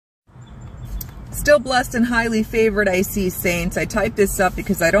Still blessed and highly favored, I see, saints. I typed this up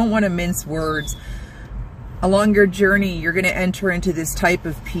because I don't want to mince words. Along your journey, you're going to enter into this type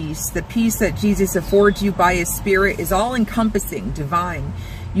of peace. The peace that Jesus affords you by his Spirit is all-encompassing, divine.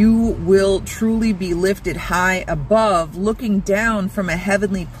 You will truly be lifted high above, looking down from a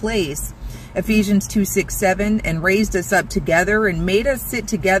heavenly place. Ephesians 2:6-7, and raised us up together and made us sit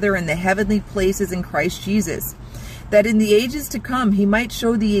together in the heavenly places in Christ Jesus, that in the ages to come he might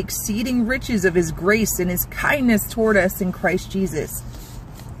show the exceeding riches of his grace and his kindness toward us in Christ Jesus.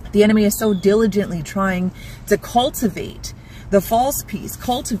 The enemy is so diligently trying to cultivate the false peace,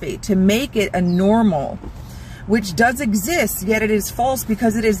 to make it a normal, which does exist, yet it is false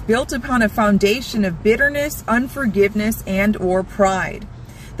because it is built upon a foundation of bitterness, unforgiveness, and or pride.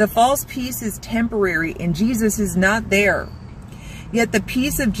 The false peace is temporary and Jesus is not there. Yet the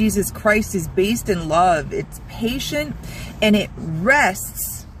peace of Jesus Christ is based in love. It's patient and it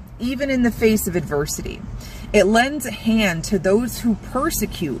rests even in the face of adversity. It lends a hand to those who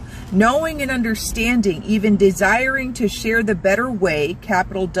persecute, knowing and understanding, even desiring to share the better way,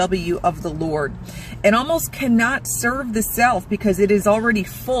 capital W, of the Lord, and almost cannot serve the self because it is already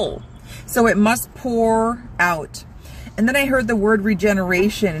full. So it must pour out. And then I heard the word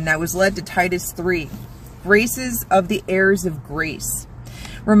regeneration, and I was led to Titus 3. Graces of the heirs of grace.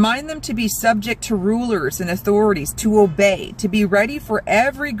 Remind them to be subject to rulers and authorities, to obey, to be ready for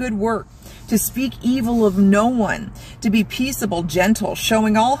every good work, to speak evil of no one, to be peaceable, gentle,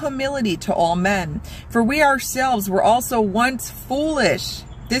 showing all humility to all men. For we ourselves were also once foolish,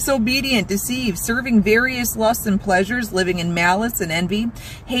 disobedient, deceived, serving various lusts and pleasures, living in malice and envy,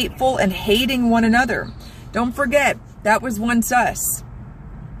 hateful and hating one another. Don't forget, that was once us.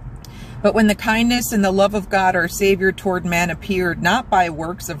 But when the kindness and the love of God, our Savior, toward man appeared, not by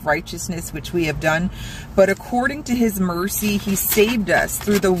works of righteousness which we have done, but according to his mercy, he saved us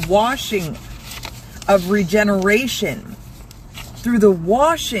through the washing of regeneration. Through the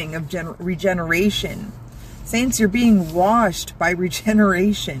washing of regeneration. Saints, you're being washed by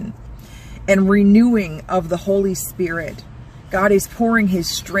regeneration and renewing of the Holy Spirit. God is pouring his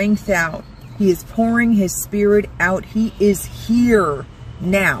strength out. He is pouring his Spirit out. He is here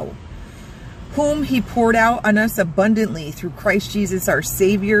now, whom he poured out on us abundantly through Christ Jesus our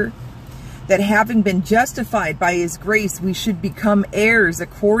Savior, that having been justified by his grace, we should become heirs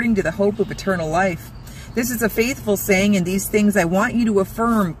according to the hope of eternal life. This is a faithful saying, and these things I want you to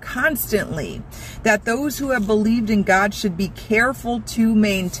affirm constantly, that those who have believed in God should be careful to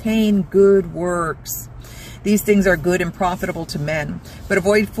maintain good works. These things are good and profitable to men. But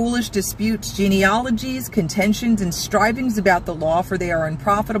avoid foolish disputes, genealogies, contentions, and strivings about the law, for they are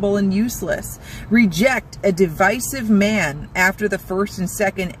unprofitable and useless. Reject a divisive man after the first and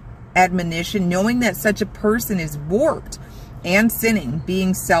second admonition, knowing that such a person is warped and sinning,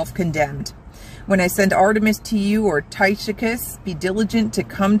 being self-condemned. When I send Artemis to you, or Tychicus, be diligent to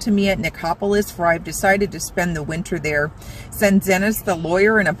come to me at Nicopolis, for I have decided to spend the winter there. Send Zenas the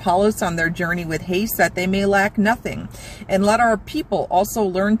lawyer and Apollos on their journey with haste, that they may lack nothing. And let our people also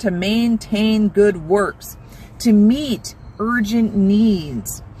learn to maintain good works, to meet urgent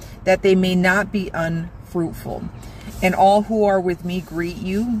needs, that they may not be unfruitful. And all who are with me greet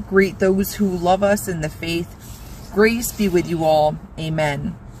you. Greet those who love us in the faith. Grace be with you all.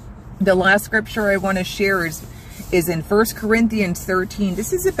 Amen. The last scripture I want to share is in 1 Corinthians 13.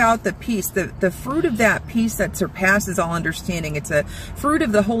 This is about the peace, the fruit of that peace that surpasses all understanding. It's a fruit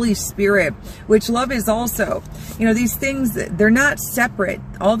of the Holy Spirit, which love is also. You know, these things, they're not separate.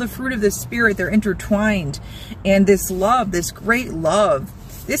 All the fruit of the Spirit, they're intertwined. And this love, this great love,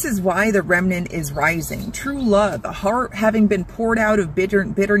 this is why the remnant is rising. True love, a heart having been poured out of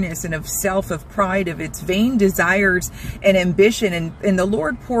bitterness and of self, of pride, of its vain desires and ambition, and the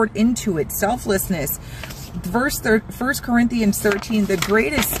Lord poured into it selflessness. 1 Corinthians 13, the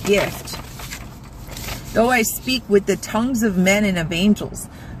greatest gift. Though I speak with the tongues of men and of angels,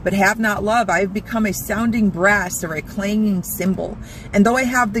 but have not love, I have become a sounding brass or a clanging cymbal. And though I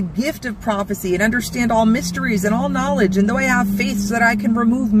have the gift of prophecy and understand all mysteries and all knowledge, and though I have faith so that I can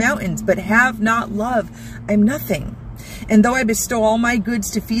remove mountains, but have not love, I am nothing. And though I bestow all my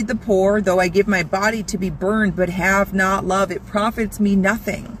goods to feed the poor, though I give my body to be burned, but have not love, it profits me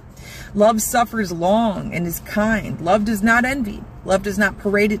nothing. Love suffers long and is kind. Love does not envy. Love does not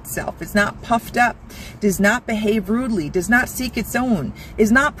parade itself, is not puffed up, does not behave rudely, does not seek its own,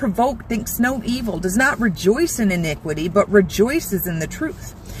 is not provoked, thinks no evil, does not rejoice in iniquity, but rejoices in the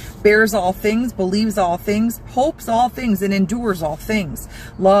truth. Bears all things, believes all things, hopes all things, and endures all things.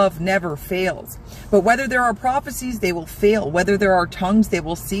 Love never fails. But whether there are prophecies, they will fail. Whether there are tongues, they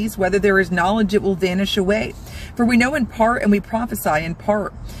will cease. Whether there is knowledge, it will vanish away. For we know in part and we prophesy in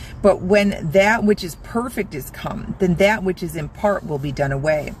part. But when that which is perfect is come, then that which is in part will be done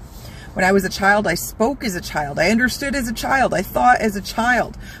away. When I was a child, I spoke as a child. I understood as a child. I thought as a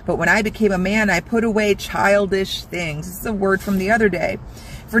child. But when I became a man, I put away childish things. This is a word from the other day.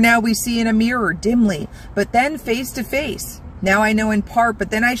 For now we see in a mirror dimly, but then face to face. Now I know in part,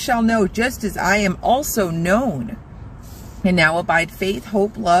 but then I shall know just as I am also known. And now abide faith,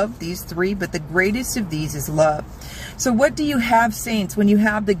 hope, love, these three, but the greatest of these is love. So what do you have, saints, when you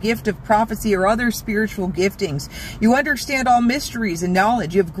have the gift of prophecy or other spiritual giftings? You understand all mysteries and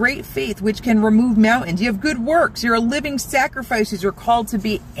knowledge. You have great faith, which can remove mountains. You have good works. You're a living sacrifice as you're called to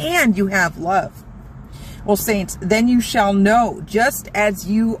be, and you have love. Well, saints, then you shall know, just as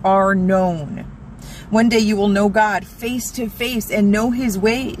you are known. One day you will know God face to face and know his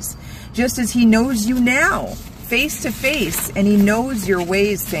ways, just as he knows you now, face to face, and he knows your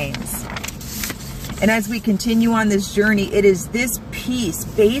ways, saints. And as we continue on this journey, it is this peace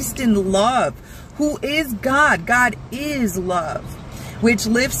based in love, who is God. God is love, which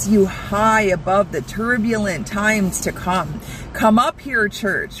lifts you high above the turbulent times to come. Come up here,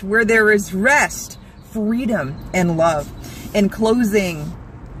 church, where there is rest, freedom, and love. In closing,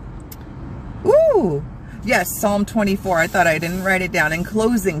 yes, Psalm 24. I thought I didn't write it down. In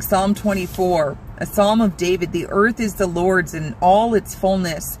closing, Psalm 24, a psalm of David. The earth is the Lord's in all its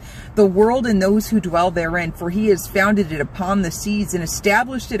fullness, the world and those who dwell therein. For he has founded it upon the seas and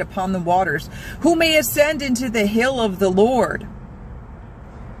established it upon the waters. Who may ascend into the hill of the Lord,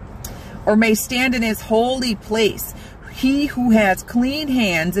 or may stand in his holy place? He who has clean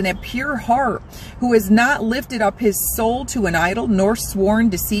hands and a pure heart, who has not lifted up his soul to an idol, nor sworn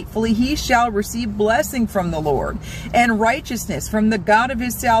deceitfully, he shall receive blessing from the Lord and righteousness from the God of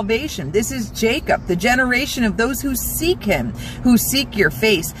his salvation. This is Jacob, the generation of those who seek him, who seek your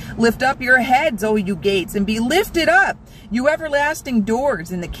face. Lift up your heads, O you gates, and be lifted up, you everlasting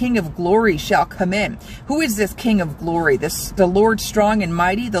doors, and the King of glory shall come in. Who is this King of glory? The Lord strong and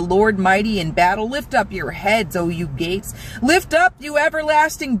mighty, the Lord mighty in battle. Lift up your heads, O you gates. Lift up, you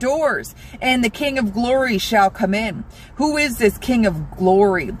everlasting doors, and the King of glory shall come in. Who is this King of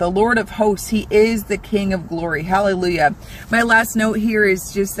glory? The Lord of hosts. He is the King of glory. Hallelujah. My last note here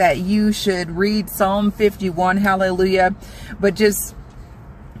is just that you should read Psalm 51. Hallelujah. But just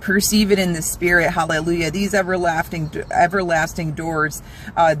perceive it in the spirit. Hallelujah. These everlasting doors,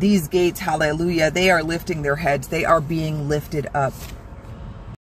 these gates, hallelujah, they are lifting their heads. They are being lifted up.